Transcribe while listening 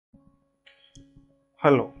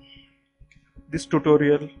Hello, this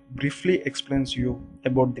tutorial briefly explains you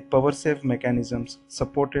about the power save mechanisms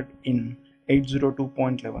supported in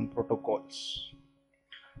 802.11 protocols.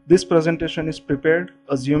 This presentation is prepared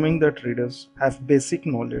assuming that readers have basic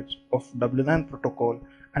knowledge of WLAN protocol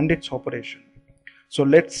and its operation. So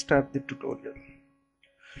let's start the tutorial.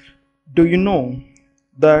 Do you know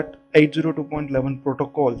that 802.11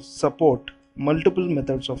 protocols support multiple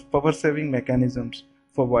methods of power saving mechanisms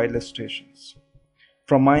for wireless stations?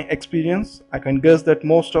 From my experience, I can guess that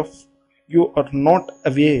most of you are not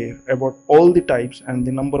aware about all the types and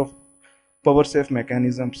the number of power save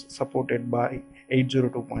mechanisms supported by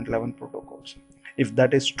 802.11 protocols. If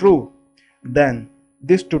that is true, then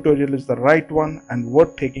this tutorial is the right one and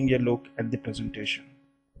worth taking a look at the presentation.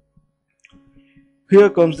 Here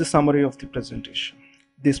comes the summary of the presentation.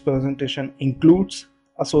 This presentation includes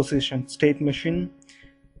association state machine,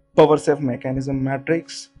 power save mechanism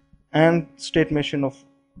matrix, and state machine of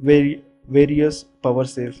various power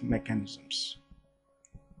save mechanisms.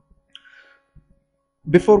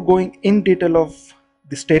 Before going in detail of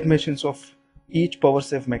the state machines of each power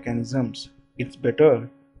save mechanisms, it's better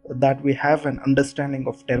that we have an understanding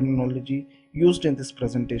of terminology used in this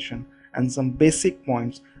presentation and some basic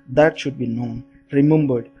points that should be known,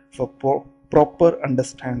 remembered for proper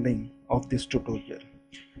understanding of this tutorial.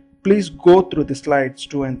 Please go through the slides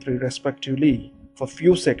 2 and 3 respectively for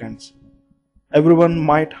few seconds. Everyone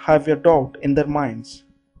might have a doubt in their minds.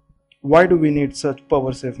 Why do we need such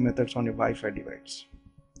power save methods on a Wi-Fi device?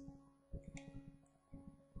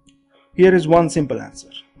 Here is one simple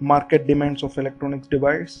answer. Market demands of electronics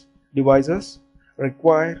devices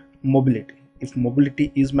require mobility. If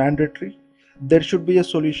mobility is mandatory, there should be a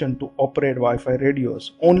solution to operate Wi-Fi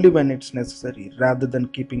radios only when it's necessary rather than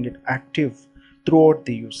keeping it active throughout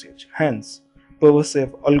the usage. Hence, power save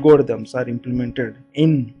algorithms are implemented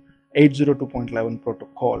in 802.11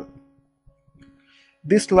 protocol.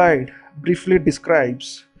 This slide briefly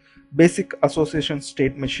describes basic association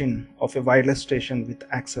state machine of a wireless station with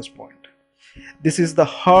access point. This is the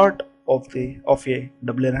heart of a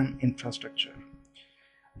WLAN infrastructure.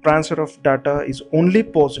 Transfer of data is only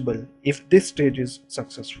possible if this stage is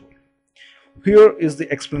successful. Here is the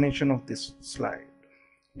explanation of this slide.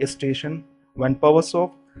 A station, when powered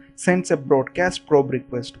off, sends a broadcast probe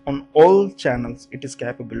request on all channels it is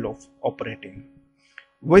capable of operating.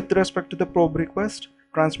 With respect to the probe request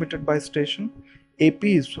transmitted by station,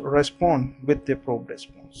 APs respond with a probe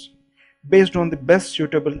response. Based on the best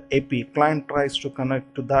suitable AP, client tries to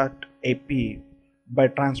connect to that AP by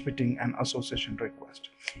transmitting an association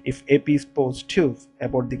request. If AP is positive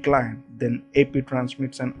about the client, then AP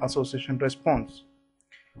transmits an association response.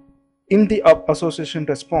 In the association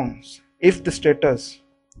response, if the status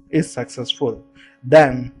is successful,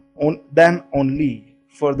 then only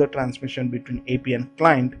further transmission between AP and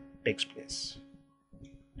client takes place.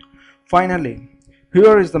 Finally,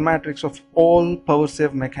 here is the matrix of all power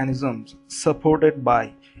save mechanisms supported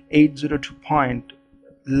by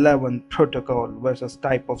 802.11 protocol versus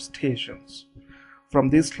type of stations. From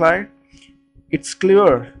this slide, it's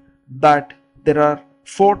clear that there are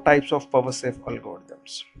 4 types of power save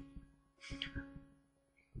algorithms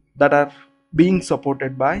that are being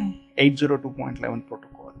supported by 802.11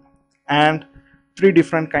 protocol and 3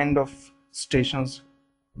 different kind of stations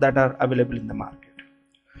that are available in the market.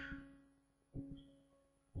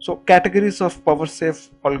 So categories of power save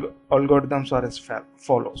algorithms are as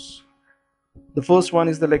follows. The first one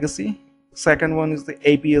is the legacy, second one is the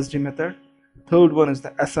APSD method, third one is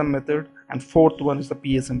the SM method, and fourth one is the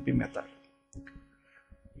PSMP method.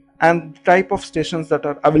 And the type of stations that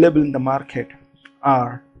are available in the market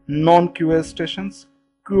are non-QoS stations,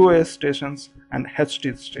 QoS stations, and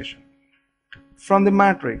HT station. From the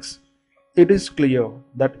matrix, it is clear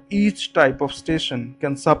that each type of station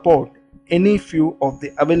can support any few of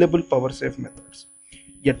the available power save methods.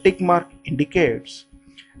 A tick mark indicates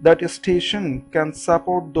that a station can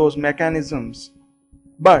support those mechanisms,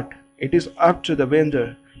 but it is up to the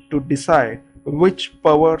vendor to decide which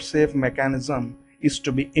power save mechanism is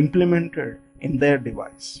to be implemented in their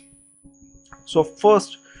device. So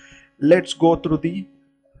first, let's go through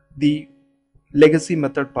the legacy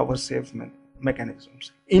method power save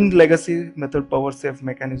mechanisms. In legacy method power save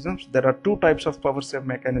mechanisms, there are 2 types of power save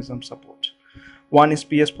mechanism support. One is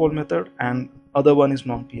PSPole method and other one is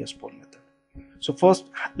non-PSPole method. So first,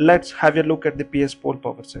 let's have a look at the PSPole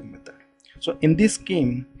power save method. So in this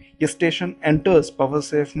scheme, a station enters power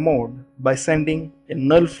save mode by sending a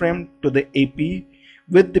null frame to the AP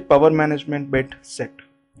with the power management bit set.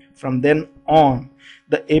 From then on,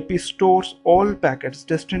 the AP stores all packets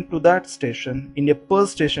destined to that station in a per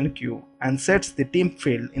station queue and sets the team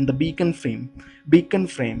field in the beacon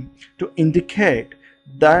frame to indicate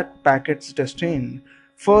that packets destined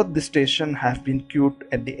for the station have been queued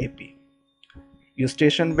at the AP. Your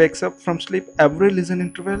station wakes up from sleep every listen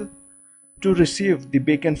interval to receive the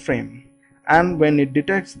beacon frame, and when it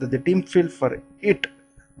detects that the team field for it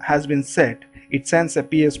has been set, it sends a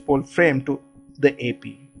PSPole frame to the AP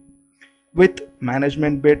with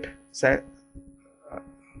management bit set,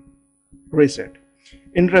 reset.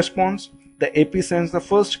 In response, the AP sends the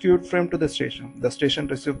first queued frame to the station. The station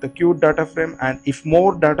receives the queued data frame, and if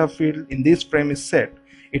more data field in this frame is set,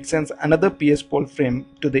 it sends another PSPole frame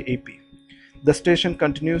to the AP. The station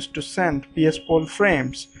continues to send PSPole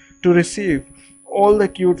frames to receive all the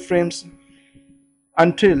queued frames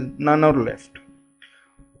until none are left.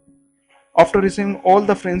 After receiving all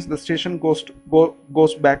the frames, the station goes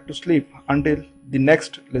back to sleep until the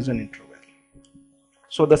next listen interval.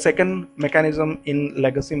 So the second mechanism in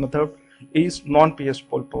legacy method is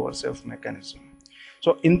non-PSPole power save mechanism.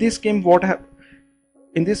 So in this scheme,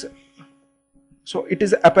 so it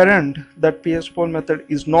is apparent that PSPole method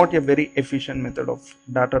is not a very efficient method of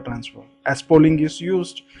data transfer, as polling is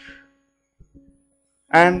used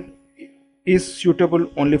and is suitable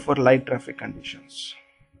only for light traffic conditions.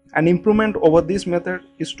 An improvement over this method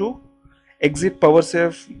is to exit power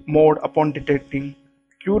save mode upon detecting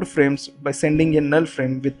queued frames by sending a null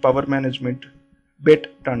frame with power management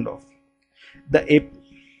bit turned off. The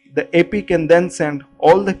AP can then send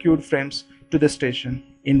all the queued frames to the station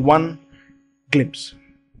in one glimpse.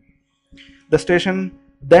 The station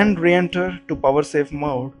then re-enter to power save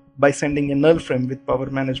mode by sending a null frame with power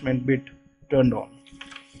management bit turned on.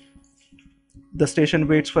 The station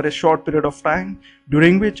waits for a short period of time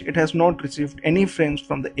during which it has not received any frames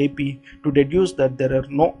from the AP to deduce that there are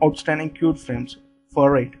no outstanding queued frames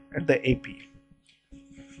for it at the AP.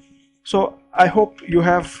 So I hope you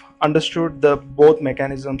have understood the both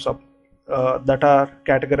mechanisms of, that are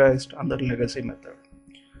categorized under legacy method,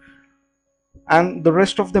 and the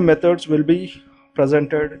rest of the methods will be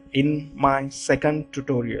presented in my second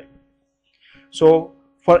tutorial. So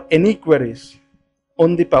for any queries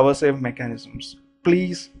on the power save mechanisms,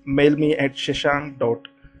 please mail me at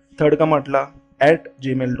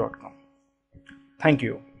shashank.thirkamatla@gmail.com. Thank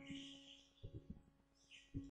you.